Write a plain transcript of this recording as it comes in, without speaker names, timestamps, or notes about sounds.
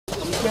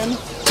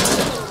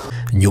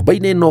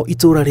Nyumba-inĩ no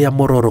itura ria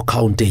Mororo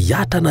County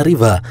ya Tana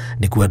River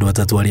ni kuwa andũ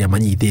atatũ arĩa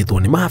manyitĩtwo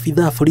ni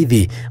maabitha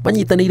borithi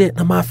manyitanĩire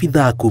na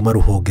maabitha kuma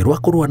rũhonge rwa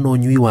kũrũa na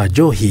ũnyui wa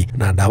njohi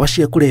na ndawa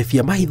cia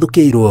kũrebia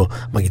mahithũkĩirwo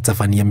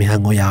magĩtabania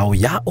mĩhang'o yao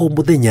ya o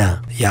mũthenya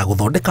ya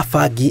gũthondeka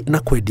bangi na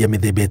kwendia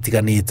mĩthemba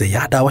ĩtiganĩte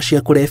ya ndawa cia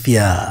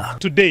kũrebia.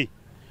 Today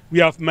we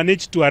have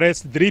managed to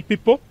arrest 3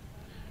 people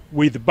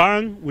with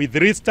bang, with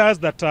wristers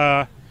that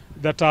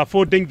are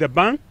folding the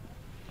bang,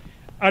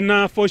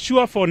 and for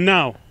sure for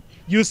now,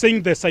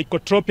 using the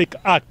Psychotropic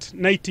Act,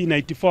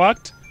 1994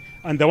 Act,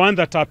 and the one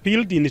that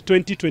appealed in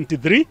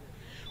 2023,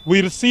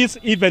 we'll seize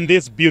even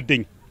this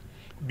building.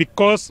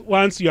 Because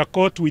once you are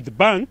caught with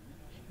bang,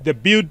 the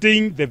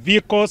building, the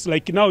vehicles,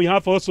 like now we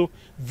have also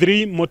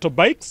 3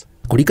 motorbikes.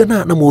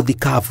 Kuringana na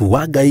mũthikabu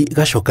wa Ngai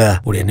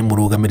Gacoka ũrĩa nĩ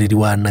mũrũgamĩrĩri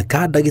wa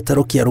nakanda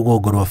gĩtaro kĩa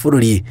rũgongo rwa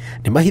bũrũri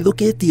nĩ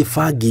mahithũkĩtie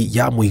bangi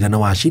ya mũigana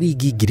wa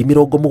ciringi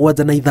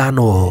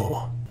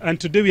 75,000. And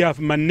today we have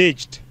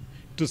managed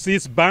to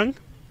seize bang,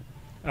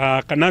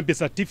 cannabis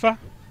sativa,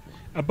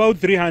 about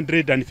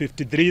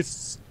 353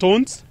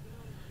 stones,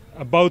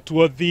 about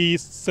worthy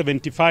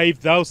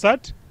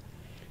 75,000.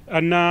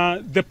 And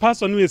the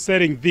person who is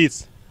selling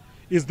this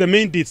is the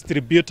main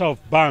distributor of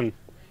bang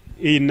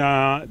in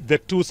the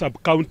 2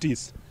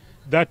 sub-counties,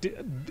 that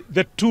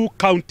the 2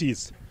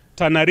 counties,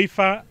 Tana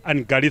River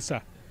and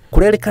Garissa.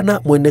 Kurerikana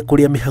mwene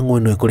kũrĩa mĩhang'o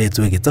ĩno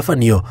ĩkoretwo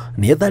ĩgĩtabanio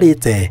nĩ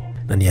etharĩte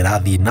na nĩ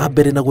arathiĩ na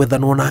mbere na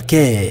gwethanwo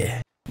nake.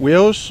 We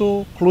are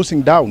also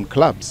closing down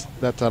clubs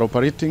that are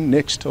operating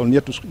next or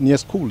near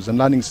schools and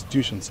learning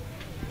institutions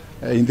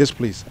in this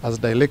place as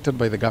directed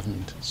by the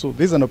government. So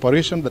this is an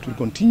operation that will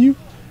continue.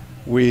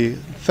 We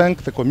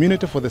thank the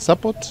community for the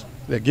support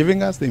they're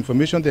giving us, the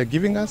information they're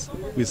giving us.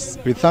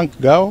 We thank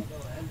GAO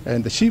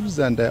and the chiefs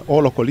and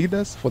all local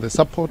leaders for the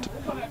support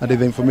and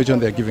the information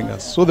they're giving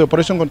us. So the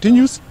operation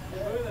continues.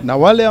 Na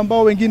wale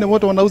ambao wengine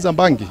wote wanauza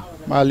bangi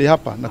mahali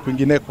hapa na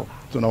kwingineko,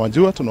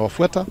 tunawajua,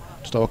 tunawafuata,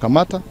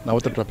 tutawakamata na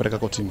wote tutapeleka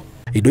kotini.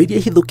 Indo iria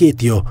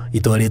ihithũkĩtio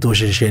itwarĩtwo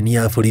ceceni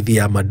ya borithi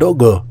ya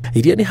Madogo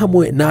iria nĩ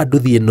hamwe na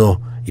nduthi ĩno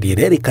iria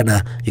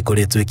irerĩkana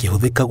ikoretwo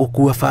ikĩhũthĩka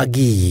gũkua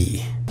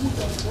bangi.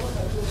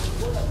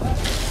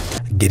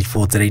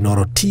 Ngĩribotera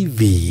Inooro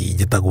TV,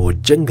 njĩtagwo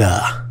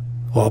Jenga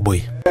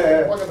Wambui.